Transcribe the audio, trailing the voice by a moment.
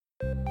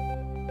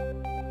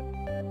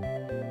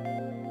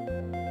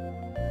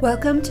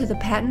Welcome to the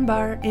Patent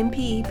Bar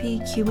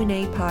MPEP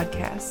Q&A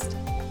podcast.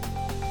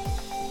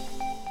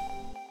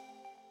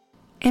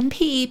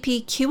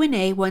 MPEP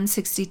Q&A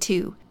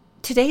 162.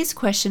 Today's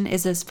question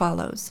is as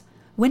follows.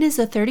 When is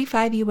a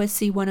 35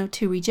 U.S.C.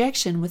 102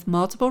 rejection with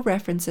multiple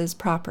references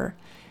proper?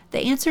 The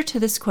answer to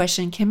this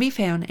question can be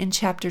found in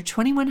Chapter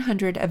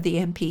 2100 of the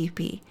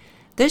MPEP.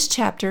 This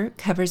chapter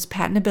covers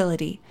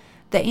patentability.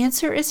 The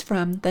answer is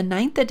from the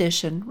 9th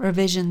edition,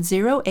 revision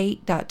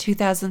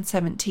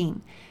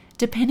 08.2017.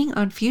 Depending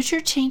on future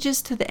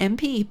changes to the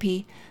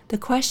MPEP, the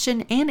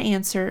question and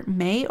answer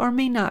may or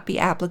may not be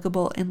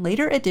applicable in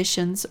later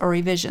editions or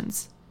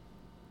revisions.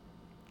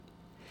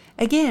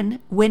 Again,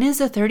 when is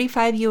a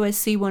 35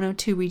 U.S.C.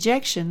 102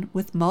 rejection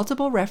with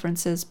multiple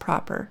references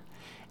proper?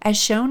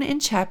 As shown in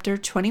Chapter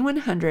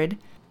 2100,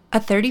 a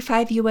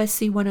 35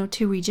 U.S.C.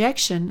 102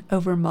 rejection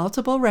over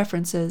multiple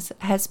references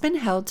has been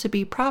held to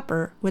be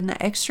proper when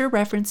the extra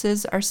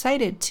references are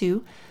cited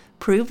to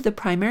prove the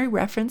primary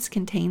reference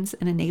contains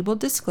an enabled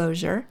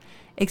disclosure,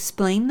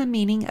 explain the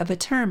meaning of a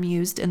term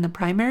used in the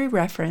primary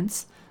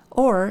reference,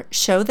 or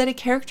show that a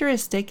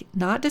characteristic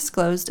not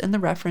disclosed in the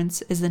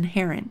reference is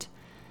inherent.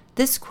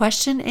 This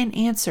question and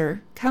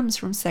answer comes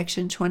from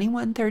Section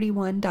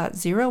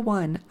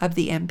 2131.01 of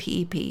the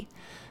MPEP.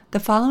 The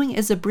following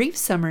is a brief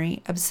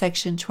summary of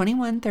Section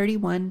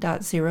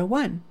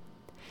 2131.01.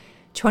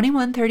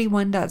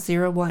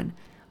 2131.01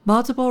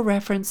 Multiple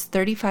reference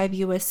 35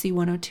 U.S.C.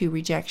 102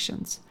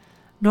 rejections.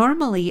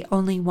 Normally,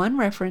 only one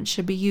reference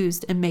should be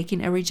used in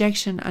making a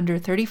rejection under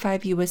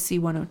 35 U.S.C.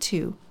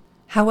 102.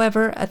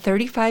 However, a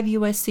 35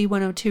 U.S.C.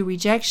 102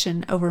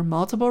 rejection over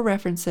multiple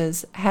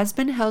references has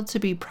been held to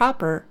be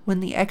proper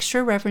when the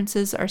extra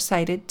references are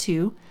cited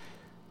to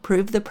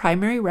prove the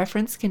primary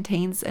reference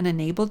contains an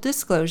enabled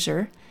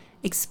disclosure,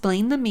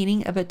 explain the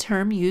meaning of a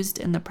term used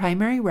in the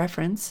primary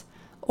reference,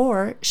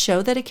 or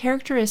show that a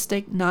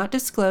characteristic not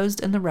disclosed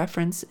in the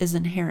reference is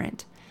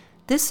inherent.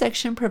 This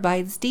section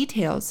provides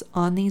details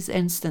on these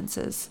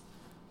instances.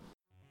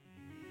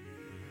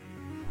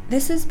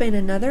 This has been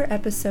another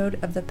episode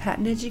of the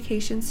Patent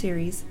Education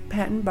Series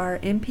Patent Bar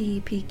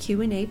MPEP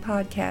Q&A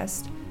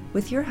podcast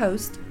with your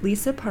host,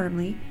 Lisa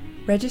Parmley,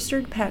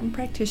 Registered Patent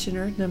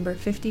Practitioner number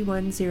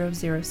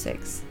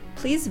 51006.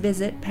 Please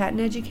visit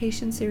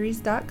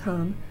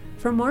patenteducationseries.com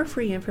for more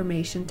free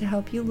information to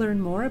help you learn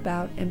more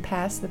about and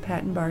pass the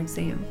Patent Bar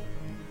exam.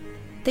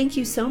 Thank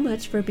you so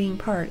much for being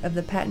part of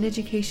the Patent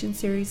Education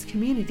Series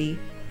community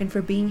and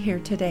for being here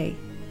today.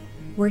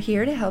 We're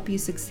here to help you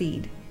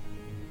succeed.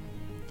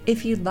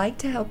 If you'd like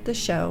to help the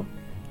show,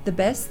 the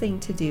best thing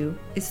to do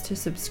is to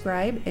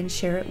subscribe and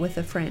share it with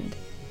a friend.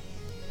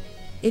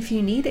 If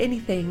you need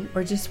anything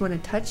or just want to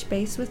touch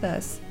base with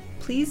us,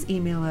 please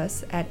email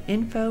us at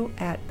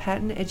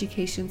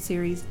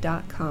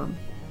info@patenteducationseries.com.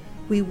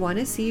 We want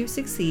to see you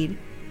succeed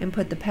and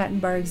put the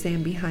Patent Bar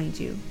exam behind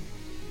you.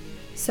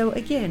 So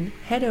again,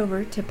 head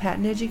over to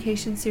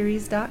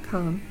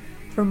patenteducationseries.com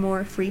for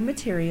more free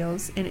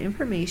materials and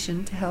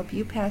information to help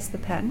you pass the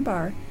Patent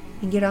Bar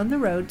and get on the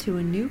road to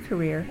a new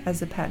career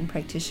as a patent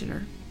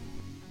practitioner.